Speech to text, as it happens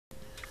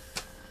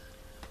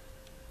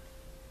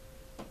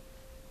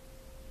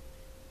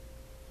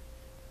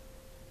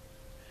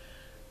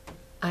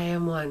I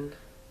am one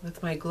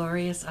with my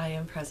glorious I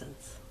Am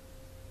presence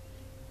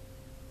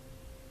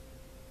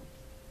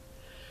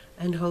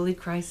and Holy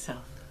Christ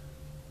Self.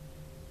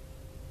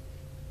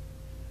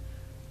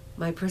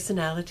 My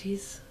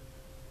personalities,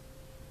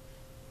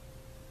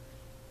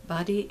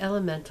 body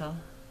elemental,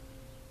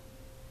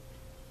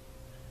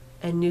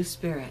 and new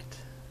spirit,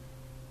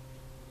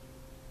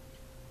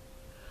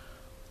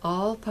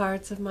 all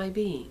parts of my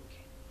being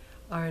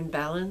are in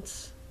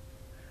balance,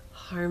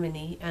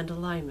 harmony, and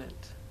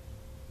alignment,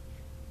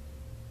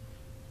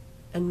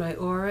 and my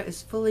aura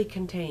is fully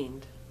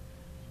contained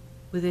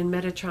within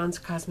Metatron's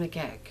cosmic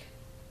egg.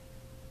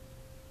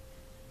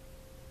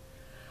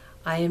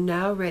 I am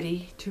now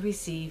ready to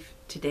receive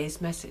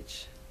today's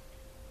message.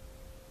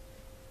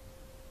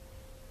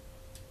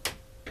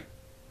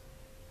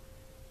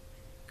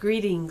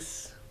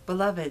 Greetings,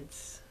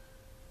 beloveds.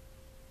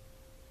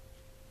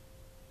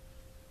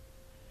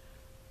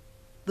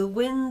 The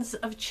winds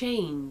of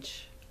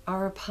change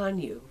are upon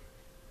you.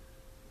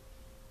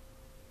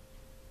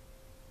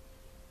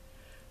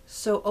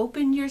 So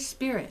open your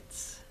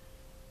spirits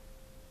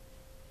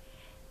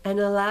and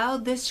allow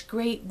this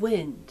great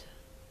wind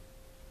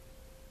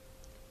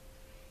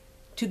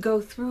to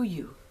go through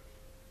you,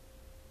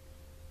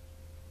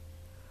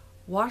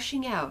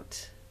 washing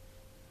out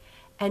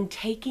and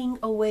taking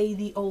away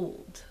the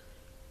old,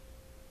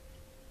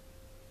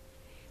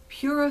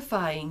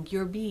 purifying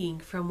your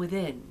being from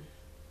within,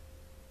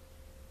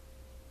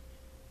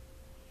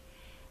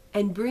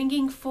 and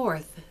bringing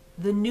forth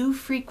the new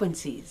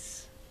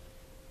frequencies,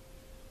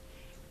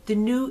 the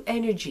new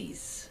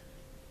energies,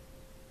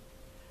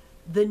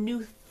 the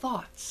new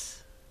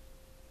thoughts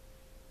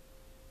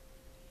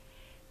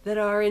that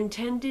are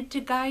intended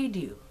to guide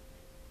you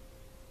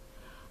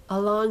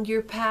along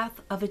your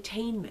path of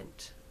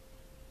attainment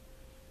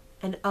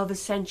and of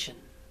ascension.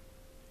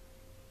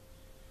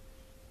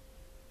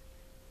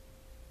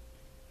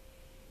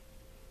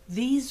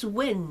 These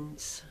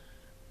winds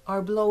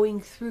are blowing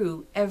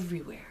through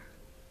everywhere,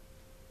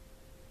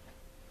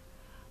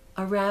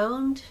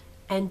 around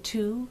and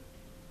to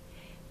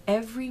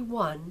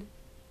everyone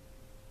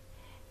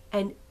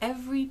and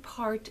every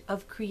part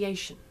of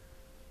creation.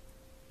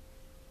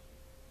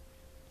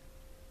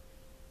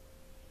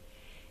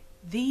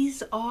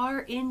 These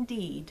are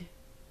indeed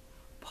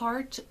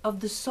part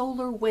of the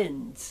solar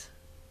winds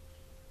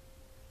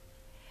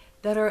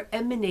that are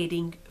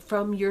emanating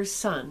from your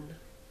sun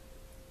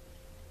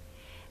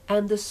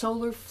and the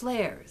solar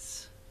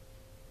flares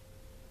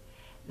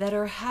that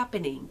are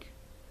happening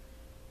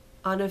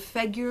on a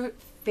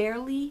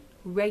fairly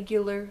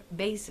regular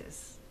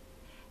basis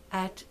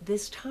at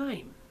this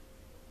time.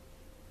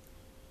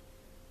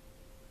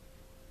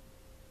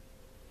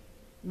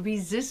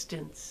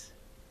 Resistance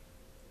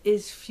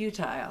is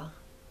futile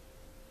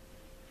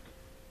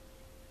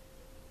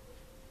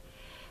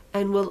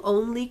and will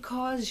only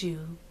cause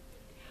you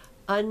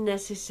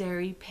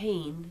unnecessary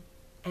pain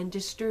and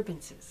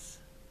disturbances.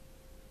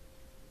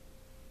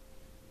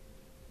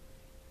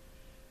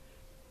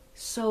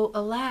 So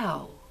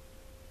allow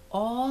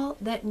all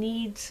that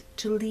needs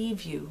to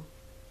leave you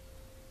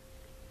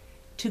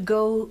to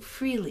go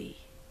freely.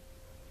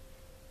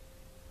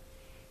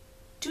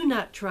 Do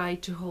not try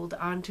to hold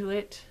on to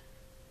it.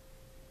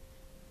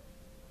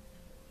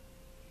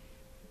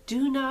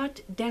 Do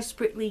not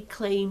desperately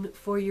claim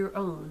for your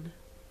own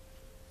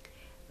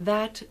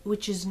that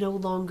which is no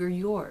longer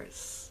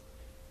yours.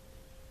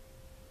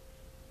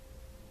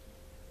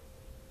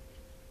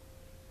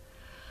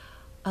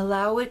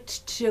 Allow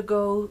it to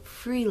go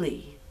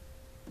freely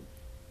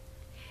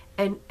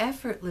and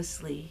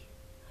effortlessly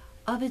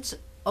of its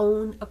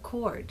own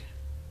accord.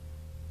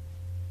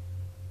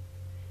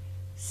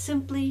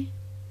 Simply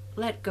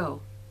let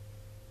go.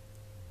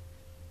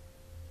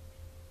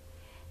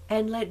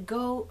 And let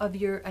go of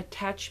your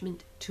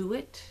attachment to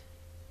it.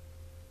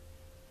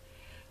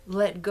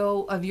 Let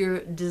go of your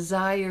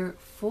desire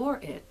for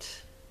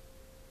it.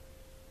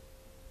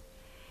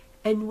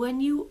 And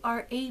when you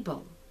are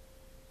able,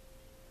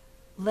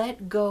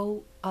 let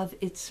go of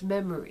its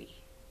memory.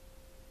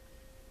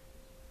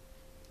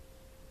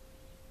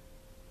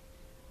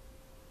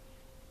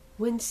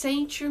 When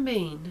Saint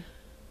Germain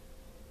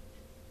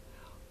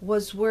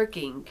was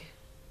working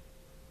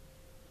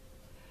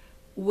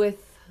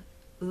with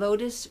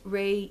Lotus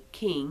Ray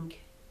King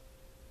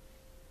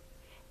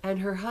and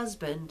her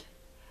husband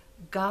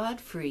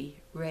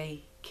Godfrey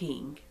Ray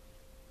King,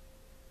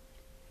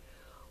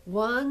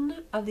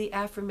 one of the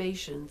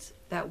affirmations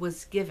that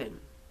was given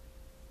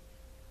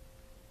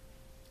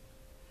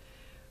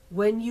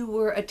when you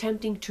were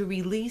attempting to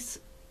release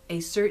a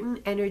certain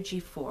energy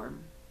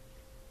form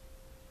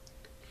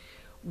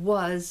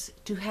was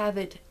to have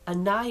it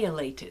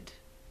annihilated,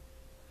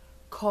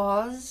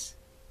 cause,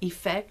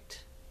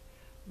 effect,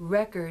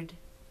 record,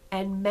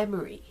 and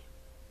memory.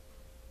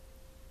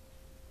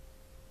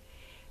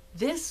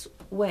 This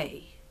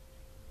way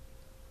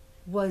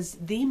was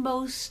the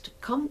most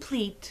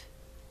complete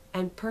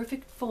and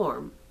perfect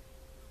form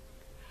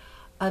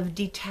of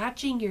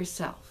detaching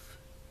yourself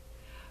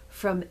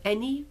from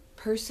any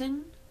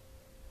person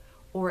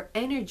or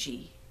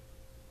energy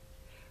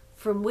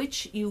from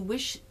which you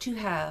wish to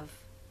have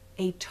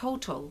a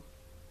total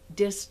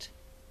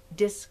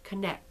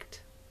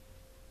disconnect.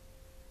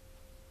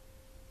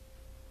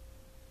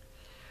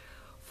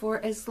 For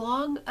as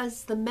long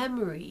as the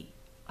memory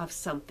of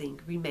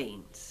something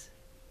remains,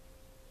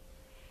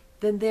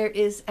 then there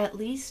is at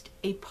least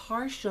a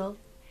partial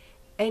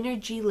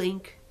energy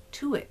link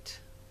to it.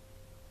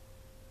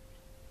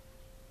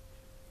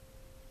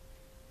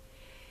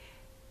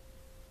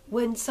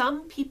 When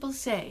some people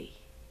say,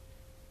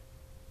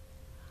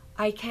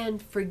 "I can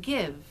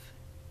forgive,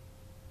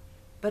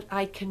 but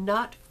I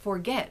cannot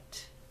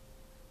forget,"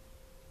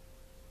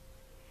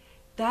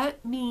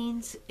 that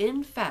means,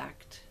 in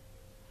fact,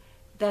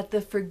 that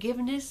the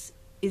forgiveness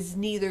is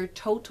neither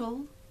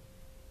total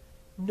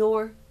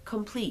nor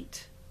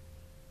complete.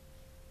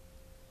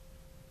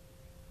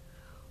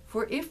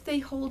 For if they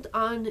hold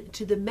on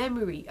to the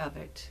memory of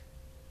it,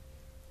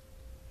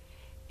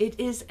 it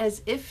is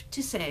as if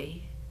to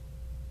say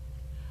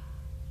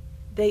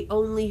they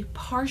only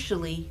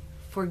partially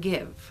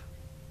forgive.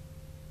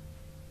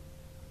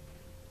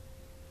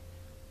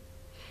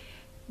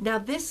 Now,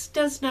 this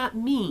does not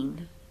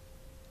mean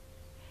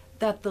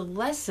that the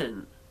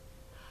lesson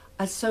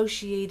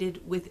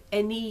associated with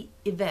any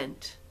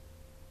event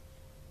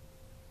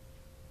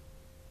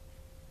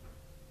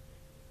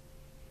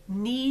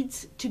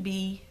needs to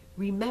be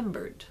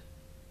remembered.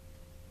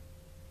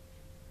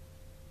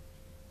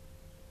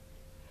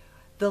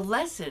 The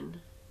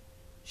lesson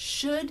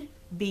should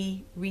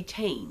be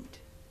retained.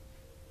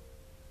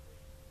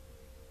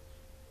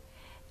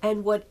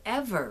 And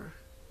whatever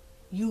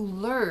you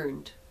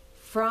learned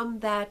from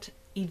that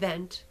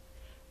event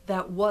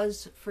that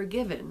was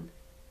forgiven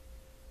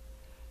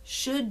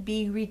should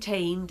be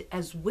retained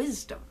as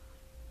wisdom.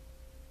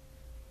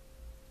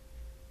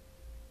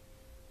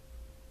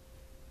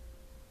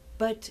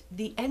 But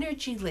the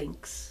energy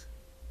links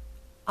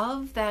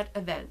of that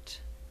event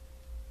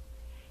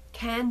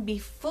can be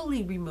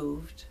fully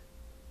removed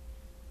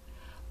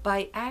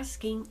by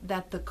asking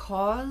that the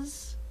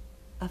cause,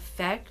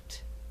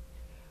 effect,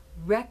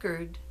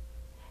 record,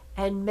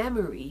 and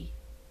memory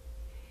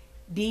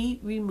be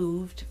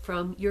removed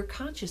from your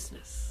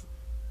consciousness.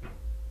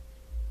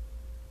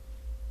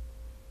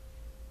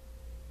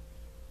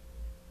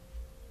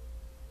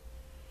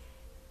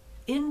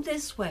 In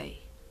this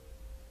way,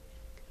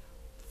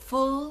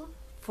 full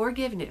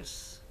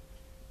forgiveness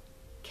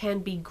can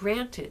be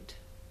granted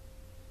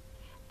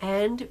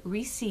and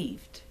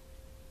received,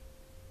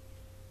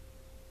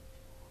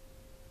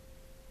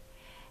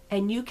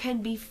 and you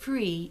can be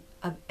free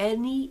of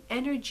any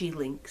energy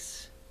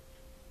links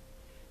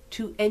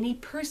to any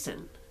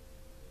person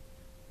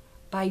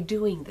by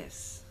doing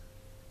this.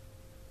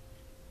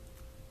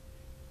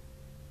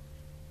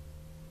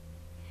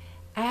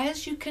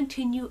 As you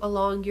continue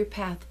along your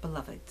path,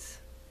 beloveds,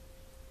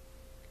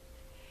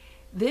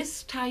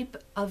 this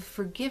type of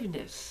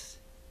forgiveness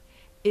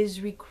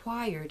is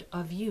required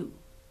of you.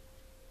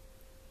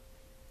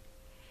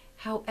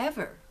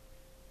 However,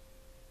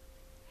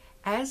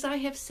 as I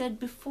have said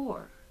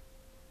before,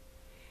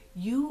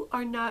 you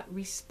are not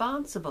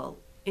responsible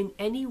in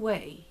any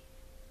way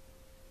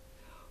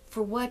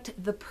for what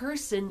the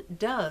person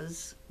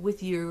does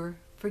with your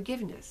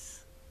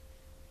forgiveness.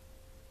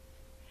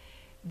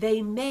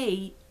 They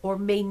may or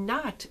may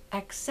not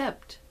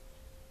accept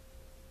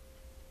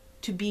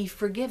to be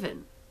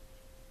forgiven.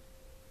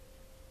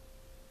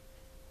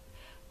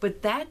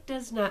 But that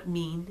does not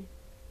mean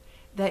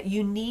that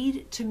you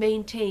need to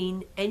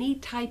maintain any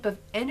type of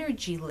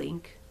energy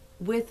link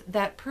with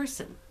that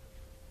person.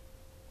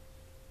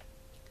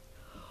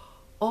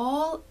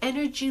 All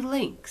energy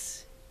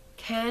links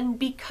can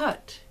be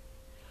cut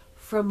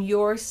from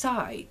your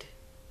side.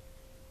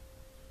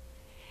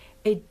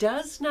 It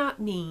does not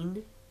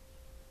mean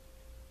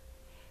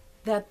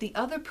that the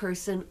other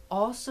person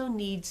also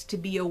needs to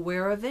be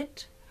aware of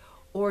it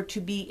or to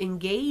be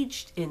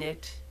engaged in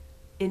it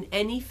in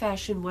any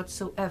fashion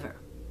whatsoever.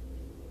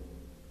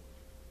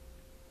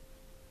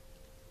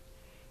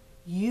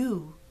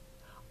 You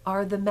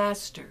are the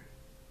master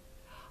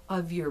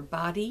of your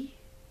body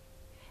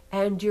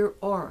and your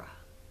aura.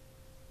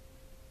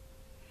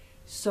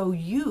 So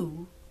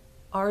you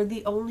are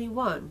the only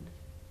one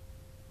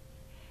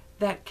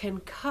that can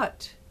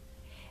cut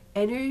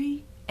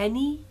any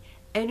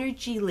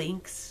energy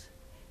links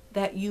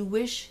that you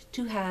wish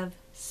to have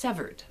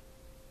severed.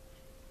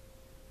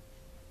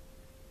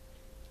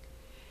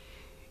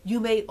 You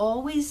may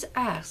always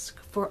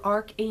ask for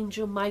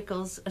Archangel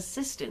Michael's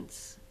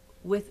assistance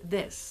with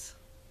this.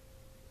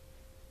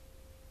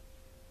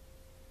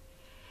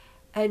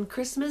 And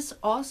Christmas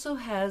also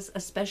has a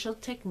special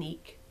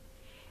technique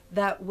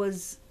that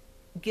was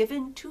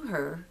given to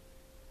her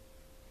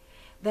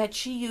that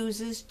she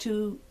uses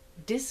to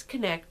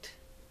disconnect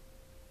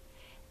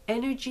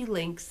energy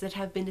links that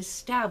have been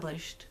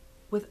established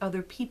with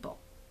other people.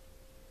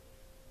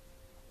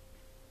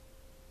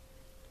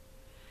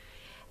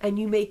 And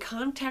you may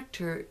contact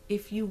her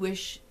if you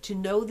wish to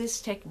know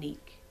this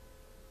technique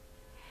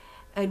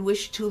and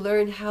wish to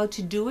learn how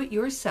to do it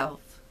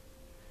yourself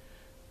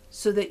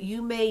so that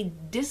you may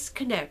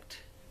disconnect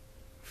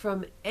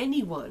from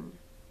anyone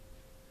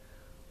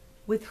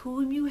with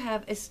whom you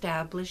have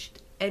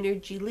established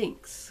energy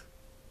links.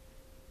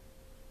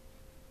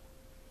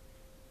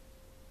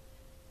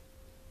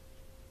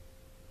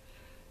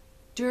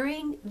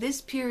 During this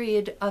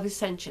period of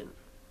ascension,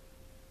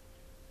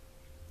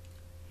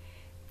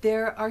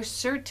 there are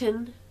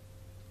certain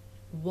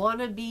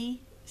wannabe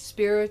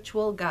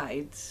spiritual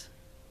guides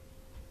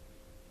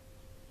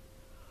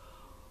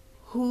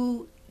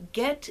who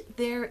get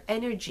their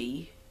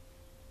energy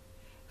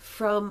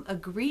from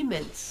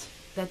agreements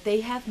that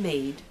they have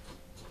made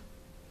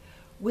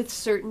with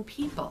certain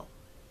people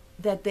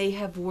that they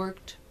have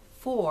worked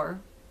for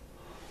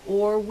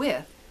or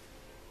with.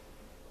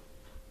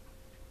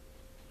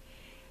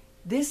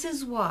 This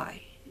is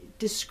why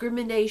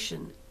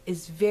discrimination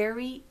is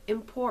very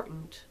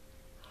important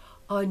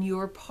on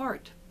your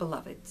part,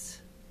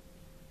 beloveds.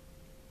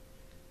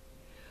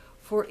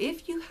 For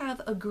if you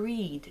have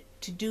agreed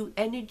to do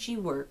energy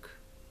work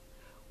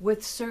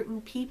with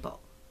certain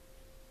people,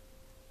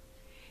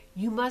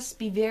 you must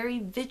be very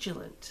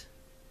vigilant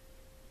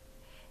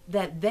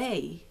that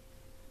they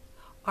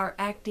are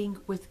acting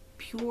with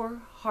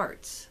pure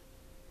hearts,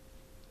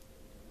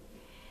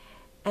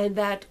 and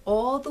that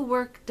all the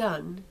work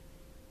done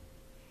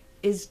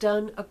is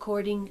done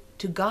according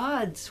to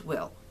God's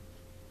will,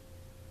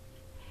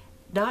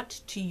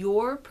 not to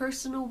your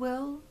personal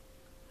will,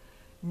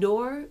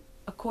 nor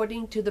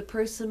according to the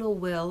personal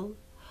will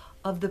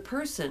of the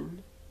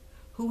person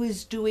who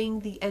is doing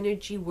the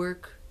energy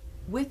work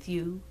with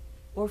you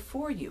or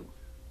for you.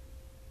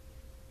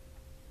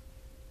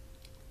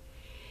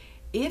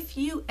 If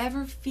you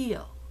ever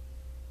feel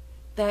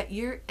that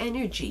your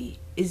energy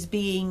is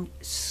being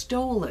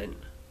stolen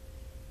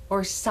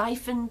or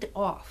siphoned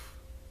off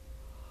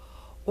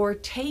or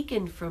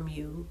taken from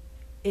you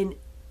in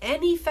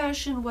any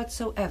fashion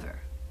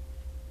whatsoever,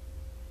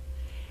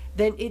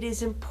 then it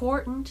is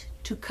important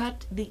to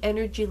cut the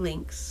energy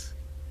links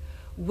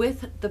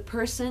with the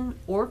person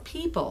or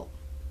people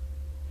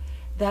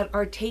that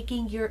are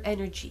taking your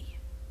energy.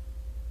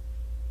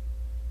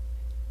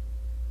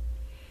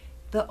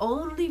 The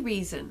only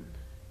reason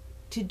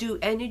to do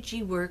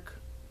energy work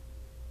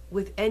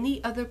with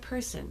any other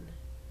person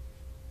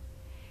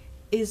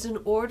is in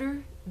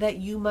order that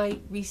you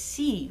might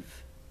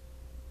receive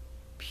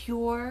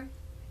pure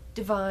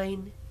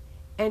divine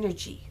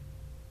energy.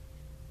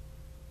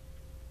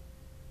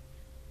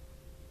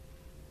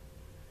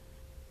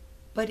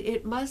 But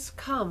it must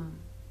come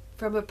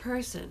from a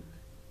person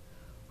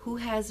who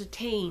has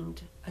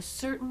attained a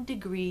certain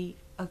degree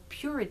of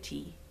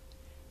purity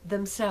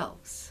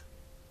themselves.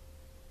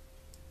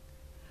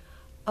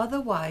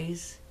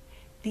 Otherwise,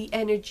 the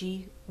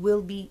energy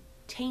will be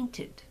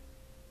tainted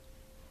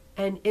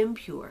and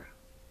impure.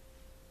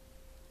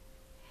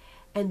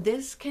 And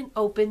this can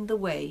open the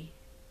way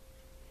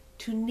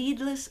to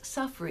needless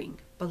suffering,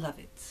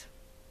 beloveds.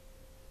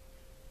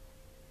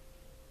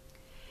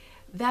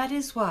 That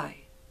is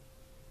why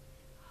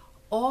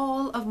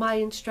all of my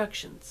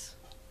instructions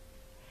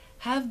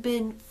have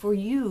been for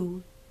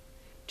you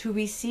to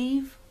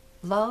receive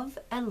love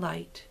and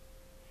light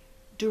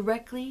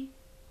directly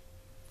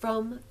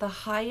from the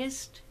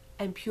highest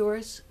and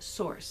purest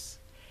source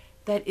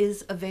that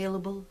is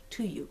available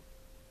to you.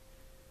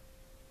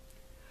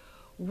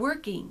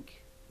 Working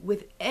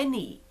with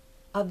any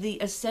of the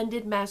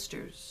ascended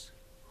masters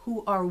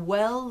who are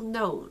well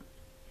known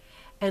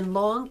and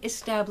long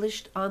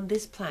established on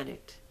this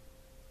planet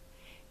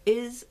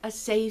is a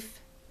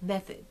safe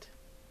method.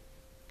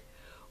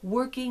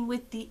 Working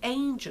with the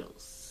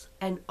angels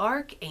and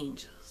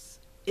archangels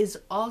is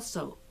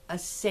also a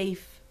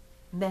safe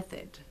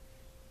method.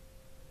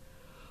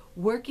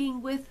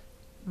 Working with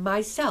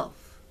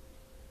myself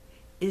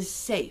is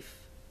safe.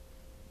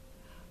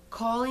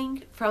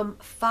 Calling from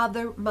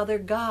Father, Mother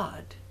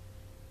God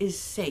is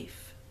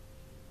safe.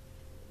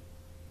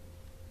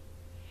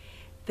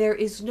 There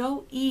is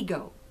no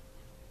ego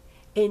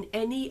in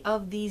any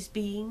of these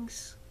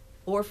beings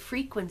or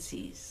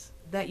frequencies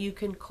that you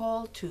can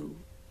call to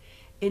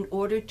in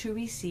order to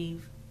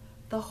receive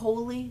the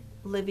holy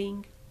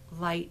living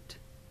light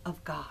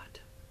of God.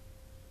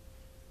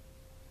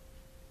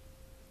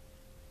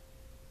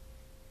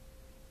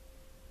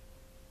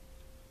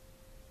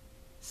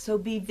 So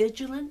be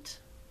vigilant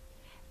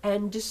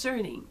and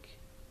discerning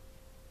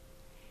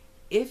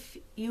if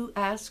you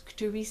ask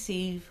to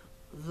receive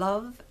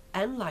love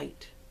and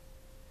light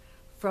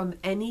from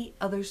any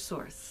other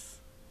source.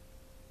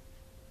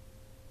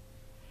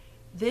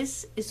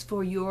 This is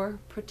for your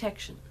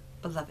protection,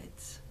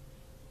 beloveds.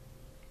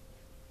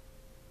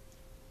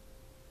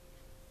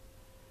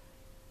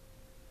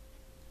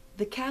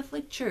 The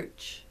Catholic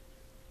Church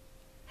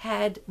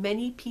had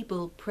many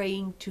people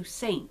praying to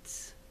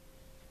saints,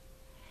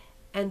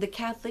 and the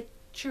Catholic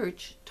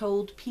Church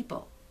told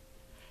people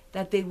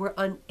that they were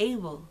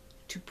unable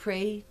to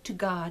pray to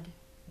God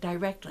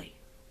directly.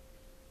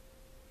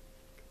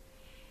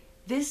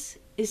 This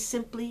is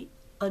simply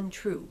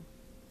untrue.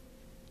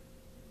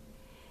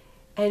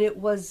 And it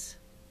was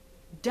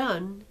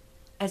done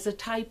as a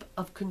type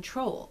of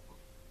control,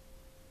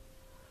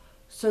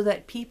 so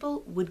that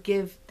people would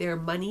give their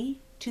money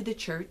to the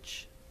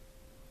church,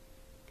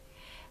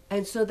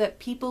 and so that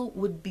people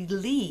would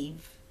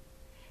believe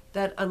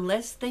that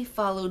unless they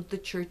followed the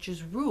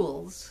church's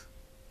rules,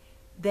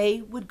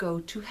 they would go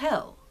to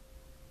hell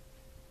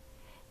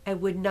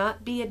and would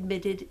not be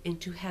admitted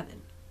into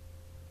heaven.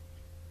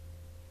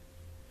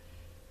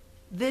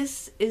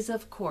 This is,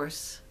 of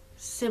course,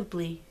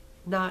 simply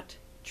not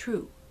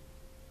true.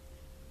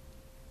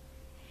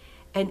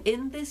 And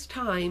in this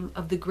time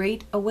of the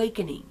Great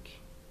Awakening,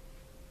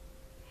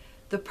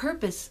 the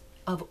purpose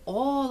of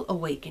all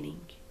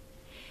awakening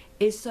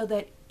is so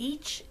that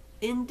each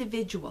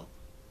individual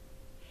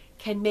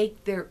can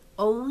make their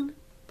own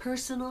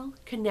personal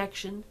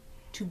connection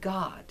to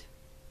God,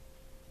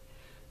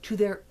 to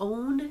their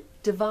own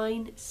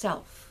divine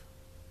self,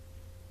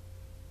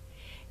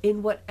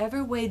 in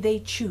whatever way they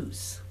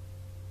choose.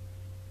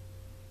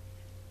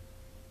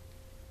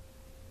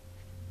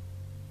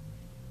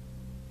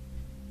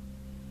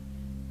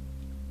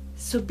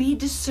 So be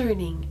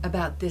discerning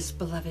about this,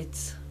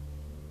 beloveds.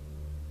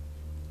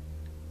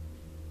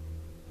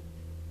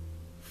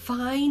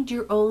 Find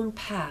your own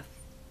path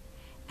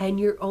and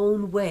your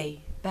own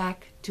way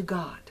back to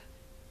God.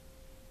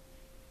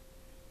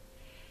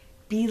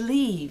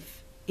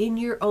 Believe in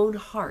your own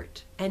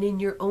heart and in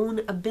your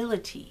own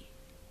ability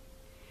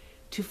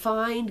to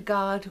find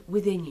God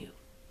within you.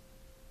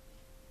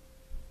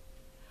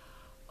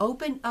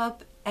 Open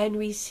up and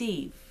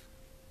receive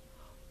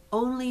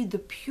only the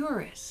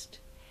purest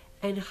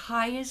and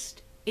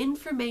highest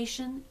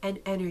information and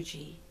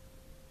energy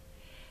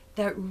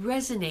that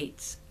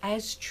resonates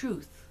as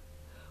truth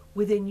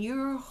within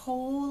your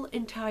whole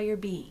entire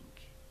being.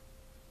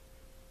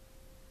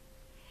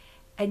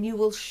 And you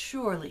will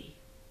surely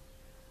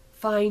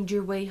find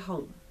your way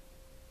home.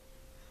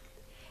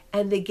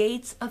 And the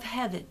gates of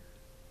heaven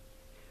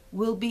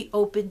will be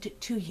opened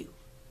to you.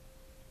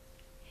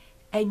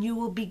 And you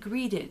will be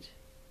greeted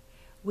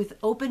with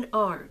open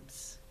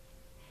arms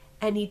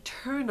and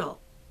eternal,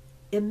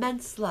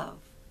 immense love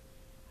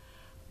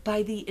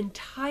by the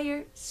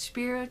entire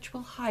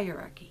spiritual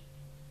hierarchy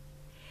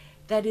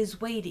that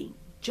is waiting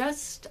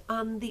just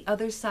on the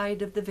other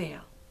side of the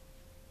veil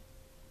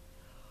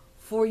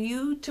for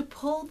you to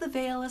pull the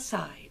veil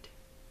aside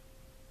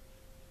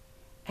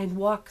and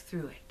walk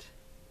through it.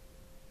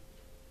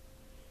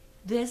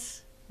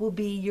 This will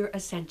be your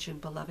ascension,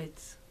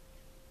 beloveds.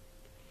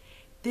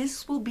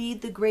 This will be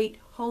the great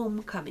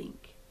homecoming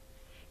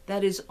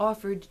that is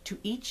offered to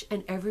each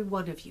and every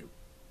one of you,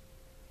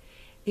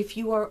 if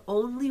you are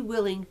only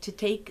willing to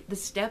take the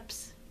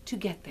steps to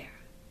get there.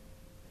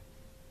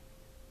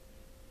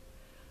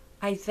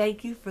 I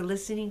thank you for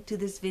listening to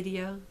this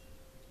video.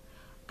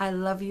 I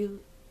love you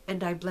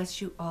and I bless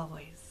you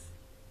always.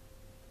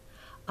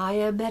 I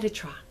am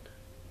Metatron.